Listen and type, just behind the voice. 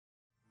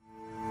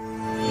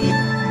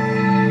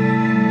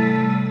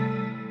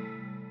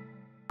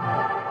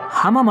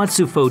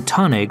HAMAMATSU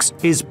Photonics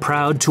is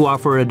proud to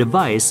offer a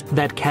device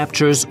that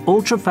captures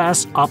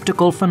ultra-fast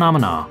optical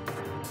phenomena.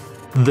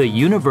 The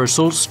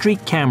Universal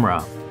Streak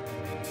Camera.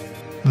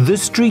 The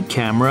streak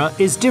camera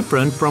is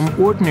different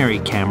from ordinary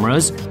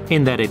cameras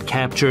in that it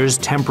captures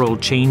temporal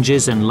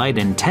changes in light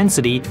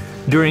intensity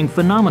during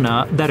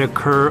phenomena that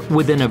occur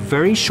within a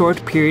very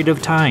short period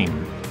of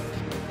time.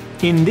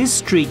 In this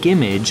streak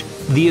image,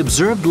 the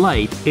observed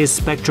light is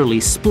spectrally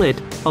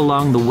split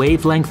along the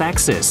wavelength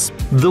axis.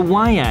 The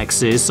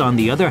y-axis, on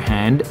the other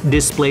hand,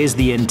 displays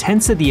the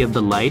intensity of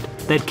the light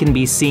that can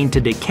be seen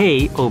to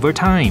decay over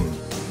time.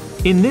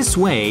 In this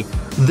way,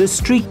 the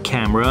streak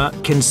camera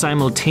can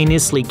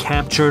simultaneously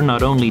capture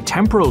not only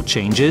temporal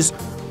changes,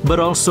 but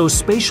also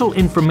spatial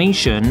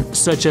information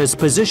such as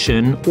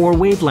position or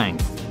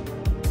wavelength.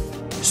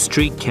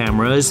 Streak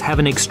cameras have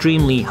an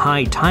extremely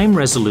high time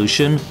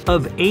resolution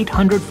of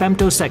 800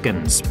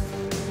 femtoseconds.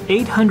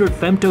 800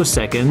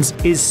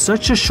 femtoseconds is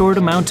such a short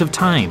amount of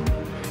time,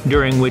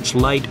 during which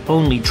light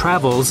only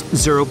travels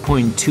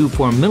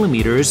 0.24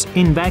 millimeters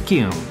in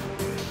vacuum.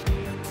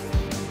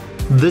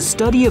 The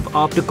study of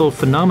optical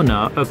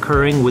phenomena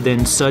occurring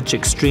within such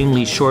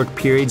extremely short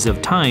periods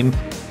of time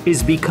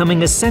is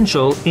becoming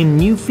essential in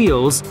new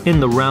fields in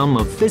the realm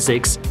of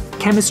physics,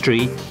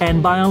 chemistry,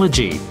 and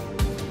biology.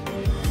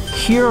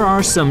 Here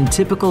are some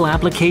typical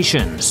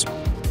applications.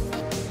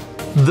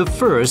 The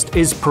first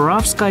is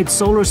perovskite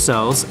solar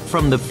cells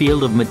from the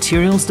field of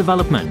materials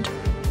development.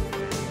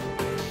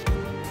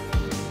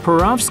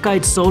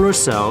 Perovskite solar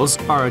cells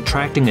are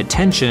attracting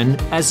attention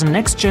as a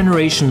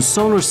next-generation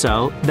solar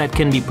cell that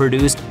can be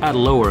produced at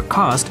lower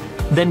cost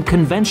than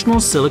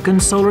conventional silicon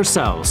solar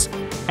cells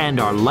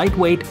and are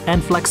lightweight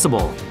and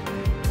flexible.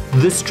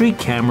 The streak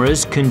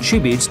cameras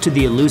contributes to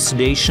the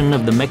elucidation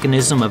of the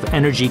mechanism of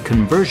energy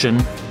conversion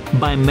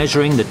by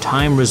measuring the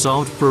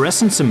time-resolved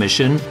fluorescence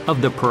emission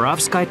of the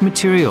perovskite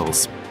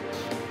materials.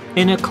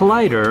 In a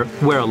collider,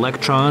 where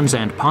electrons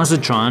and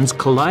positrons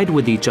collide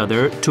with each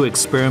other to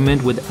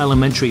experiment with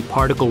elementary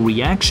particle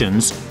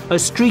reactions, a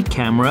streak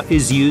camera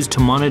is used to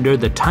monitor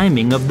the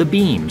timing of the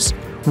beams,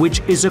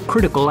 which is a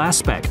critical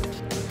aspect.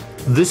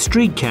 The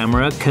streak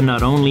camera can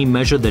not only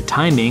measure the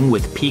timing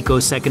with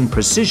picosecond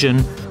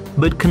precision,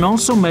 but can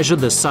also measure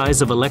the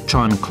size of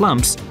electron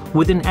clumps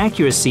with an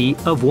accuracy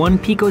of 1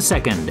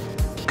 picosecond,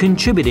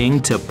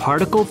 contributing to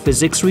particle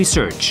physics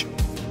research.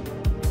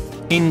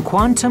 In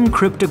quantum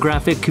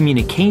cryptographic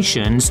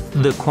communications,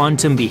 the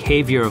quantum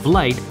behavior of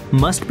light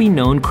must be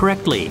known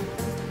correctly.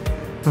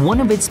 One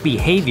of its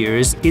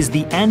behaviors is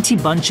the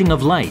anti-bunching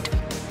of light,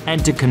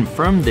 and to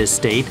confirm this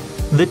state,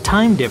 the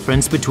time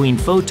difference between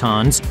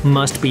photons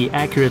must be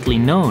accurately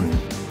known.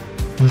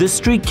 The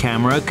streak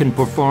camera can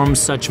perform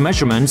such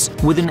measurements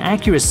with an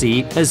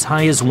accuracy as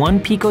high as 1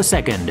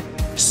 picosecond,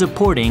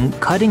 supporting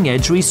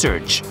cutting-edge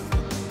research.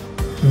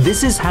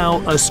 This is how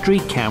a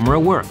streak camera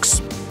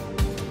works.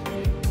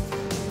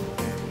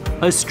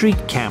 A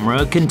streak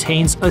camera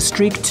contains a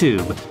streak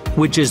tube,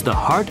 which is the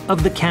heart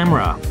of the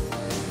camera.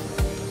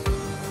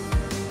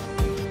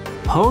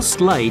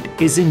 Pulsed light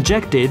is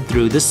injected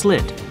through the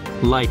slit.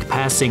 Light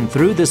passing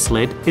through the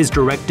slit is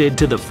directed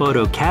to the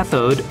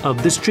photocathode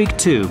of the streak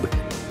tube.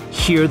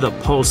 Here the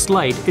pulsed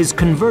light is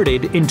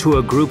converted into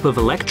a group of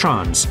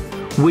electrons,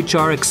 which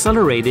are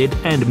accelerated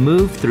and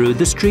move through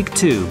the streak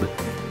tube.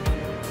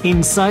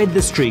 Inside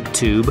the streak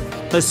tube,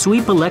 a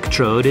sweep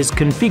electrode is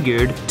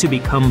configured to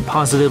become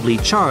positively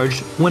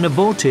charged when a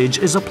voltage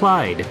is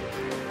applied.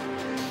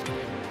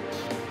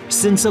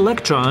 Since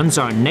electrons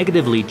are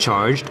negatively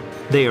charged,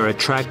 they are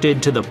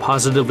attracted to the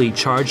positively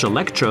charged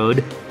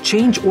electrode,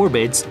 change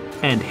orbits,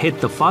 and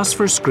hit the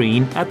phosphor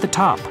screen at the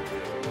top.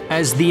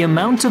 As the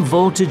amount of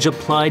voltage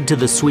applied to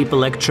the sweep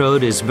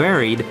electrode is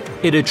varied,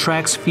 it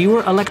attracts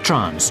fewer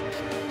electrons,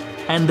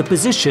 and the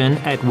position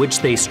at which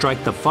they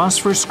strike the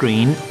phosphor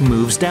screen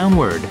moves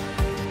downward.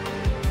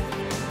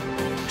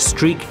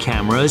 Streak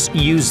cameras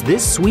use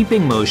this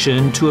sweeping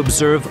motion to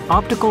observe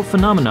optical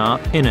phenomena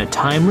in a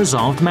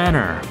time-resolved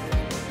manner.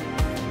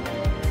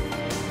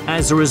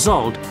 As a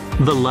result,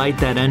 the light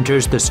that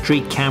enters the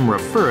streak camera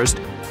first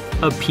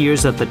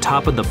appears at the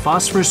top of the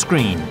phosphor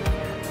screen,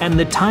 and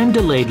the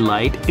time-delayed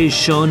light is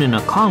shown in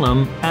a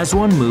column as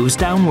one moves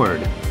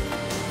downward.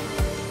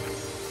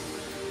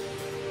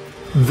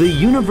 The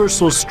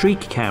Universal Streak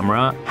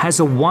Camera has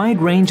a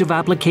wide range of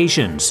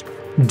applications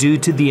due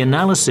to the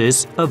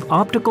analysis of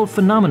optical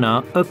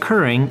phenomena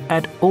occurring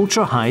at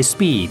ultra-high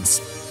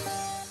speeds.